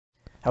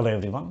Hello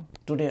everyone,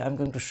 today I'm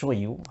going to show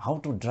you how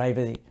to drive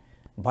a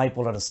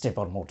bipolar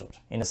stepper motor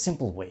in a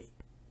simple way,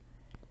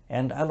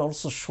 and I'll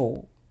also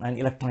show an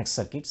electronic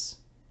circuits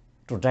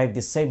to drive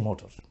the same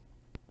motor.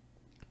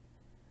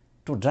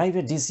 To drive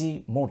a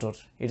DC motor,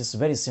 it is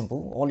very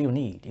simple. All you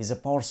need is a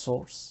power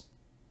source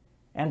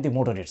and the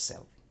motor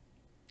itself.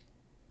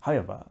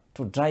 However,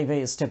 to drive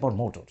a stepper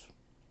motor,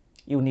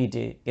 you need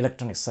an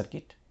electronic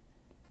circuit.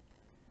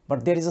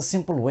 But there is a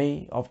simple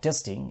way of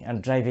testing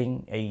and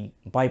driving a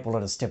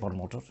bipolar stepper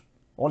motor.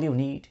 All you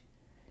need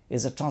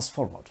is a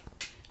transformer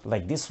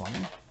like this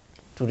one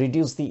to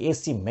reduce the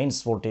AC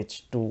mains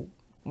voltage to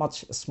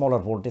much smaller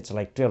voltage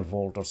like 12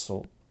 volt or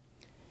so,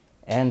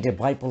 and a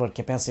bipolar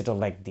capacitor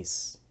like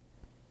this.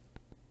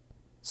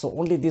 So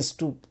only these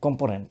two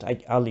components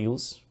I'll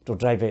use to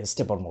drive a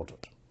stepper motor.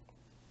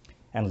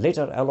 And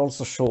later I'll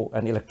also show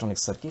an electronic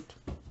circuit.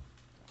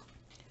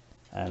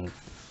 And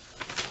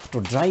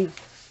to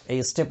drive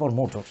a stepper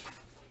motor,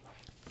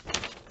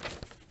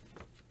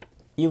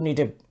 you need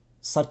a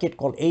circuit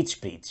called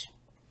H-bridge.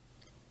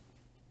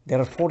 There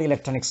are 4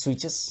 electronic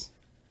switches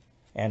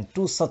and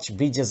 2 such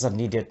bridges are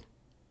needed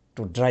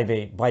to drive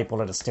a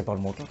bipolar stepper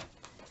motor.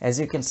 As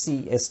you can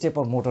see, a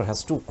stepper motor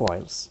has 2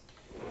 coils,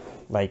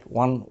 like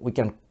one we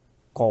can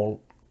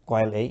call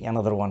coil A,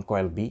 another one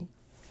coil B.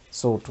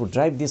 So to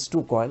drive these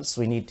 2 coils,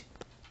 we need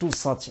 2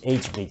 such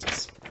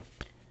H-bridges.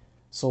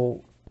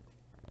 So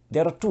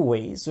there are 2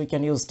 ways. We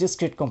can use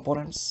discrete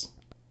components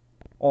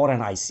or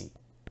an IC.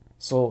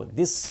 So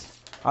this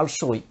I'll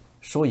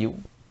show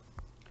you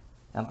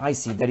an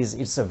IC that is,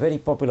 it's a very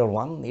popular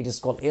one. It is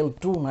called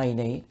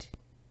L298.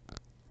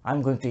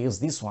 I'm going to use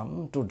this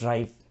one to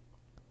drive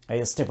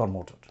a stepper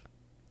motor.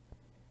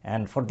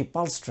 And for the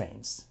pulse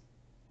trains,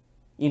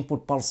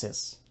 input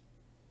pulses,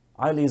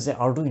 I'll use an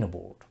Arduino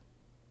board.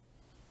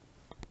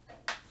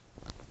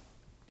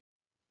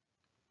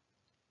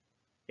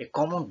 A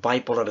common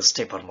bipolar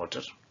stepper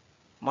motor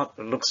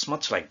looks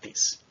much like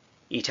this.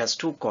 It has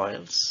 2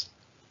 coils,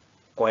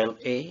 coil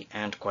A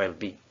and coil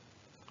B,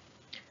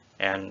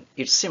 and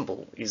its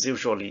symbol is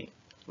usually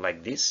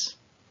like this.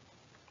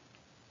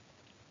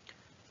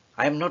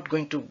 I am not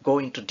going to go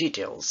into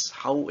details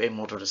how a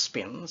motor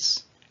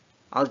spins.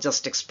 I'll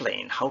just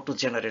explain how to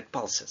generate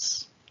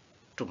pulses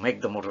to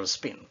make the motor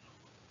spin.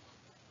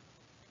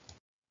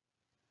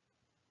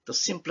 The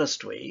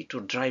simplest way to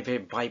drive a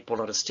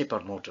bipolar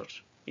stepper motor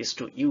is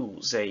to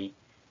use a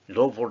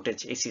low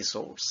voltage AC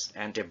source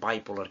and a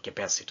bipolar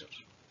capacitor.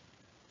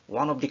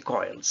 One of the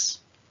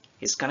coils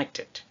is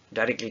connected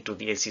directly to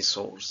the AC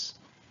source,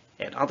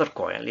 and other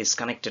coil is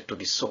connected to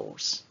the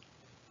source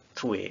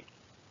through a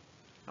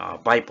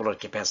bipolar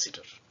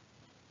capacitor.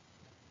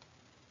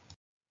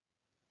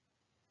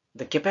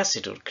 The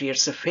capacitor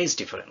creates a phase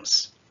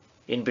difference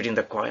in between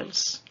the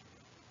coils.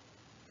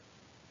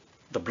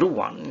 The blue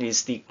one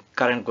is the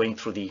current going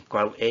through the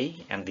coil A,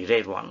 and the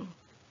red one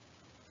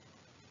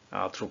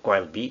through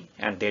coil B,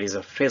 and there is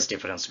a phase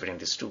difference between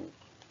these two.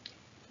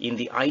 In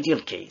the ideal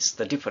case,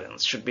 the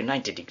difference should be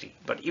 90 degrees,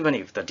 but even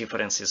if the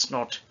difference is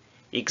not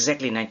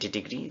exactly 90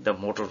 degrees, the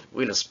motor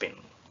will spin.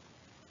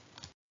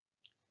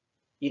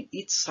 In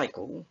each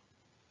cycle,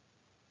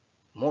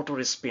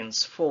 motor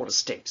spins 4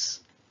 steps: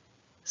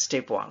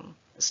 step 1,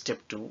 step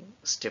 2,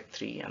 step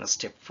 3, and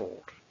step 4.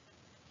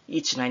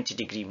 Each 90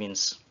 degree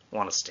means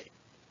 1 step.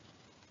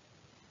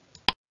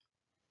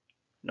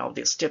 Now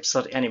the steps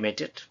are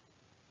animated.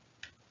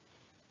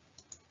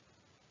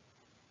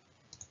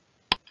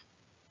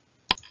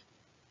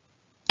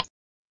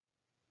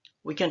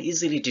 We can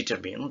easily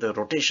determine the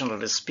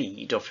rotational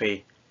speed of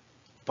a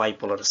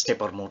bipolar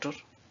stepper motor.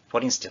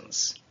 For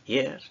instance,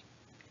 here,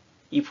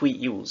 if we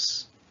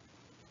use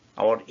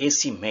our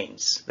AC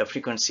mains, the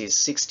frequency is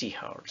 60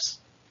 Hz.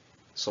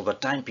 So the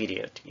time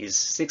period is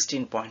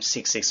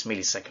 16.66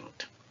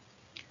 milliseconds.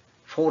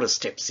 4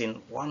 steps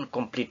in one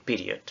complete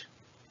period.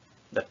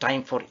 The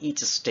time for each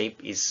step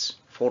is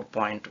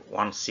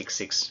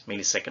 4.166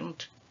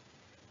 milliseconds.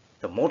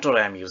 The motor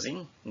I am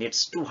using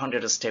needs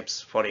 200 steps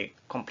for a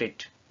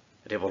complete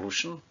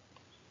revolution.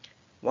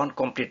 One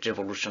complete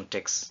revolution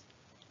takes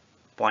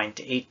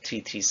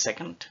 0.833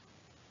 seconds.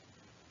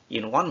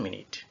 In 1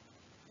 minute,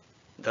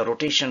 the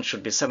rotation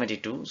should be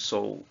 72,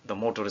 so the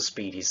motor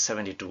speed is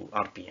 72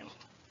 RPM.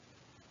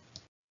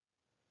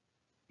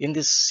 In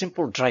this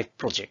simple drive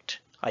project,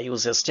 I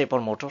use a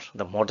stepper motor.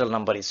 The model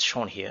number is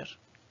shown here.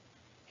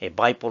 A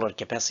bipolar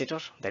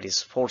capacitor, that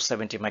is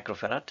 470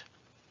 microfarad,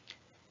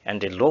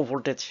 and a low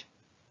voltage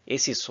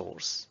AC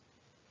source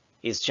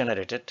is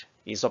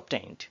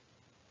obtained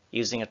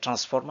using a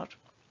transformer,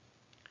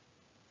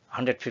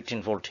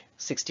 115 volt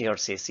 60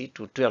 Hz AC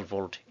to 12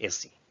 volt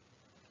AC.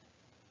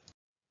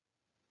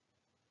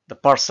 The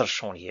parts are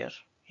shown here.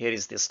 Here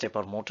is the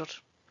stepper motor,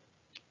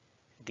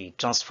 the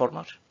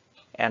transformer,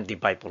 and the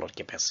bipolar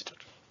capacitor.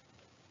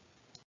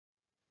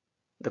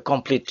 The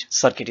complete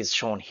circuit is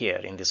shown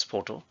here in this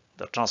photo: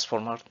 the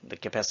transformer, the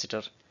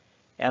capacitor,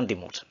 and the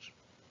motor.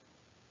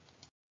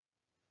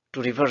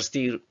 To reverse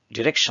the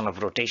direction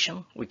of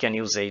rotation, we can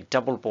use a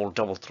double pole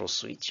double throw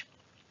switch.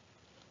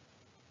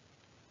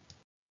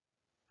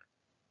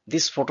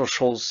 This photo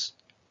shows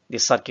the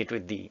circuit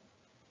with the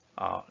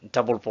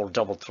double pole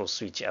double throw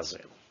switch as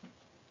well.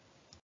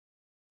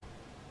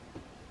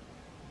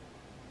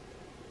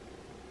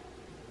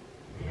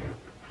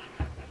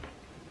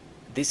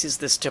 This is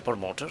the stepper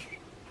motor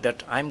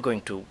that I'm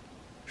going to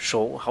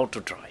show how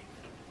to drive.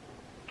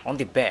 On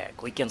the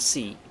back we can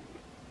see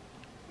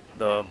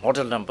the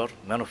model number,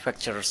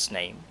 manufacturer's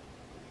name,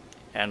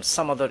 and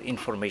some other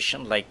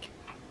information like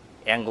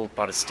angle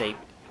per step.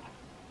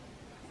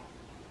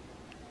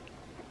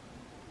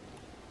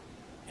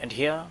 And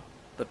here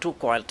the two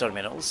coil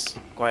terminals,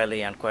 coil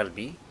A and coil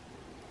B,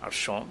 are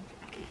shown.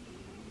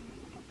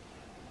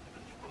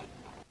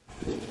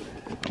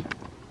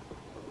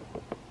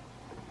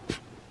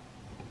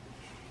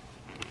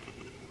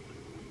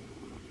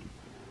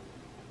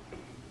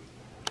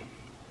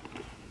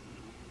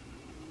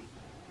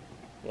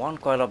 One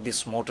coil of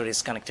this motor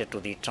is connected to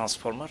the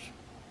transformer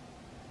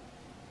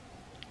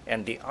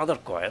and the other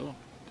coil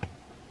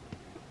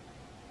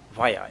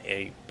via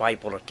a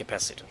bipolar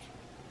capacitor.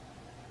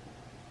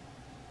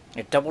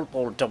 A double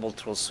pole double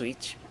throw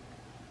switch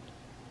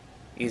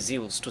is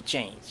used to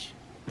change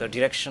the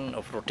direction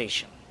of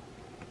rotation,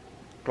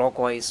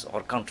 clockwise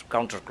or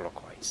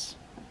counterclockwise.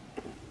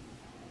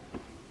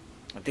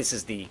 This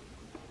is the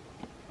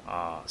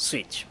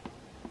switch.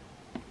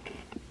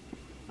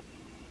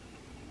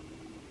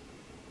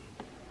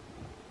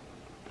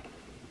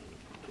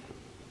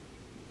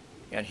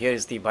 And here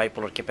is the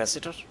bipolar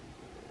capacitor.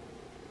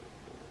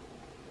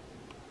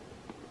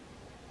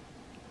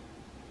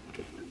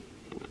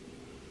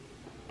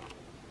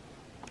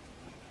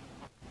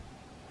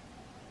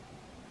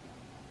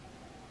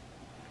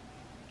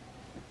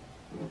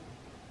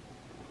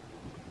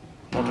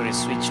 Motor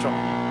is switched on.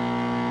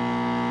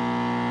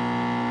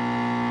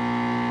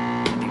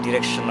 The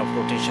direction of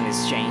rotation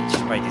is changed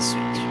by this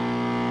switch.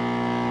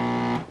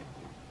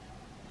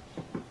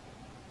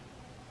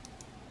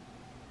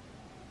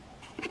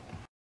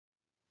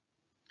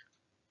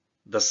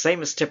 The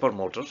same stepper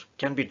motor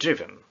can be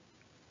driven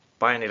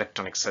by an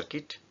electronic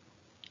circuit.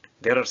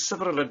 There are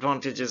several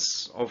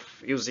advantages of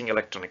using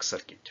electronic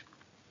circuit.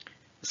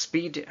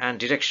 Speed and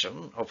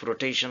direction of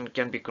rotation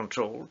can be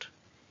controlled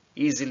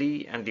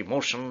easily and the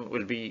motion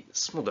will be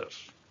smoother.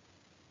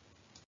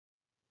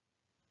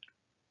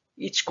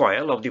 Each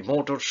coil of the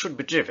motor should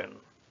be driven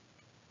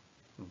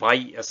by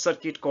a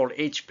circuit called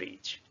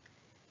H-bridge.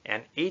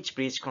 An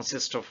H-bridge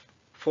consists of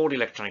 4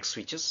 electronic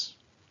switches.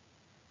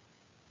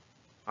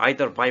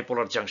 Either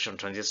bipolar junction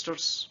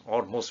transistors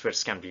or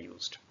MOSFETs can be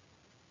used.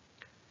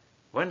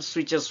 When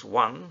switches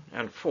 1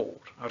 and 4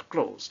 are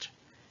closed,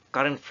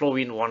 current flow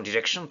in one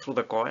direction through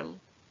the coil,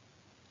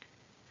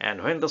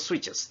 and when the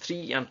switches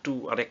 3 and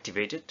 2 are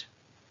activated,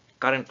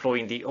 current flow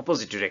in the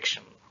opposite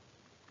direction.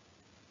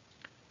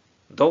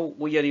 Though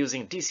we are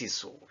using DC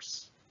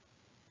source,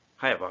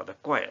 however, the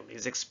coil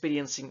is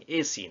experiencing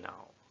AC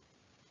now.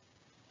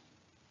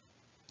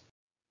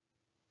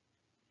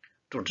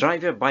 To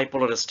drive a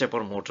bipolar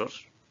stepper motor,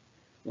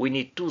 we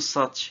need 2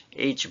 such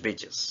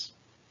H-bridges,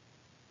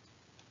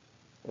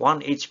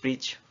 1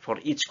 H-bridge for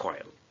each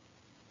coil.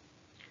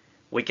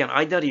 We can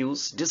either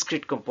use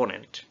discrete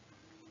component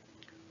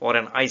or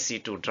an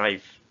IC to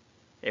drive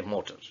a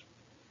motor.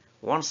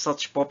 One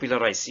such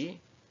popular IC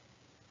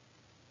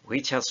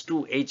which has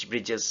 2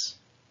 H-bridges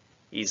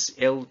is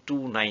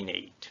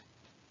L298.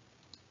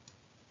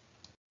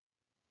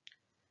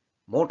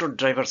 Motor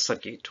driver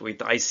circuit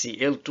with IC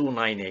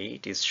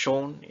L298 is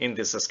shown in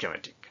this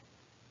schematic.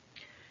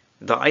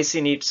 The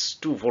IC needs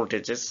 2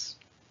 voltages,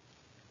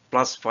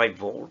 plus 5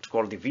 volt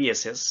called the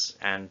VSS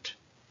and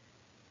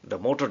the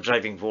motor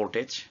driving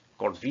voltage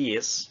called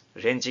VS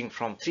ranging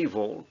from 3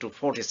 volt to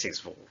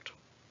 46 volt.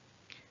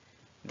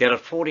 There are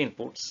 4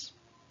 inputs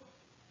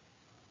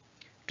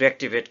to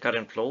activate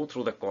current flow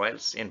through the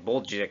coils in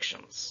both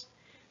directions.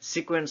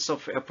 Sequence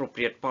of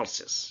appropriate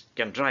pulses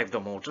can drive the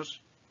motor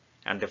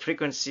and the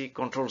frequency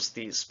controls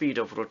the speed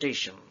of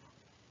rotation.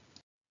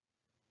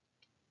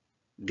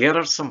 There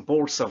are some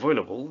bolts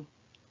available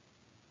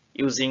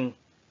using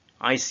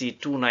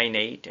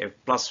IC298, a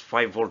plus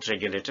 5 volt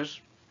regulator,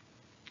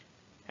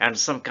 and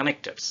some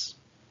connectors.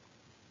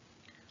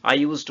 I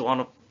used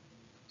one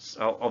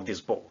of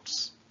these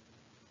bolts.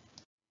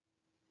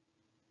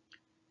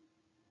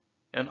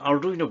 An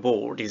Arduino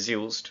board is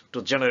used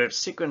to generate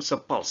sequence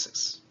of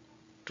pulses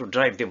to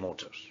drive the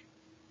motor.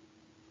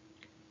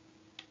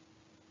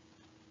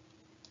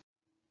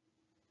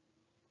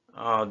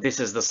 This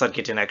is the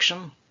circuit in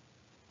action.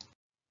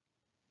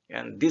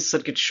 And this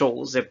circuit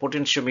shows a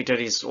potentiometer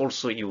is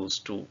also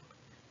used to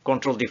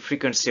control the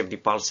frequency of the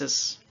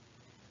pulses,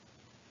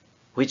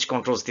 which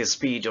controls the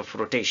speed of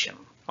rotation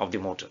of the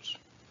motor.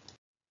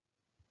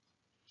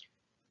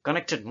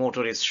 Connected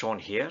motor is shown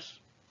here.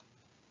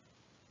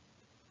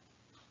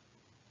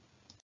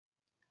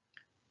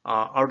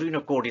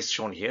 Arduino code is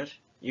shown here.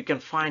 You can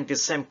find the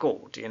same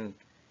code in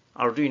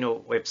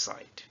Arduino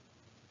website.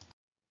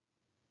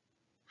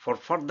 For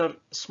further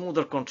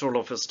smoother control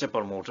of a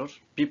stepper motor,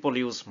 people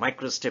use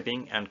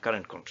microstepping and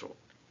current control.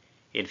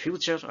 In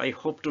future, I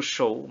hope to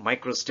show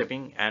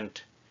microstepping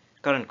and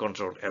current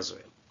control as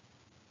well.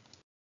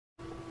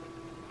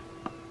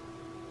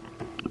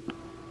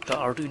 The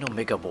Arduino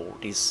Mega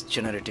board is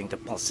generating the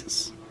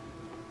pulses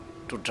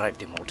to drive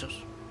the motor.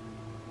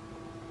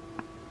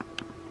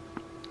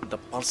 The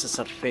pulses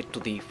are fed to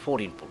the 4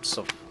 inputs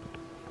of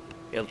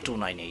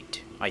L298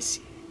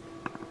 IC.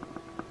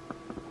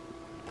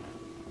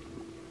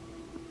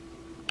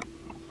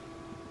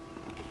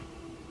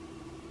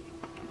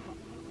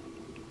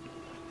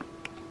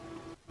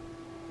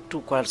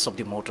 Two coils of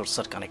the motors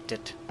are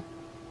connected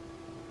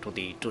to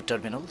the two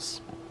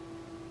terminals.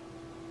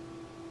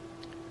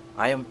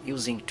 I am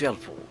using 12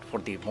 volt for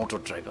the motor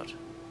driver.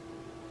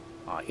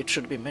 It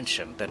should be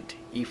mentioned that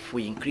if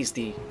we increase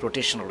the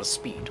rotational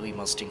speed, we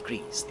must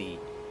increase the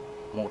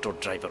motor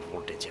driver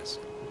voltages.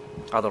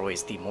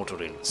 Otherwise, the motor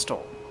will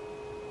stall.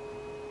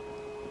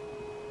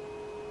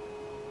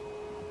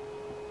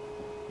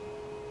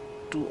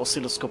 Two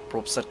oscilloscope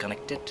probes are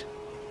connected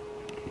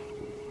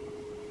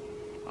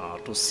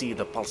to see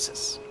the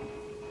pulses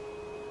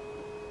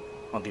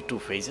on the two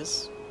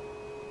phases.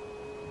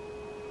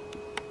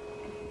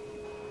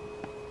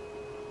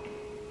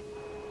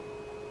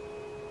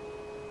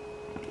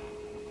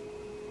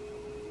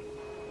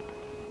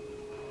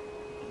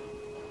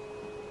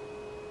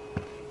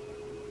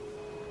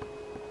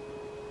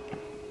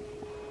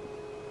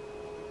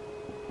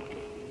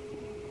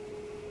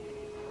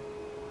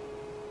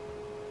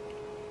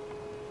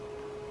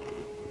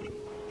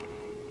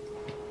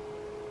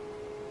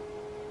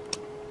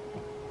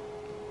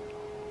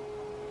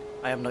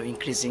 I am now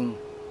increasing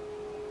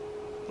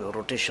the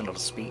rotational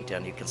speed,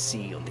 and you can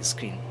see on the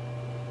screen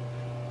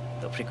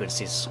the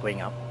frequency is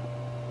going up.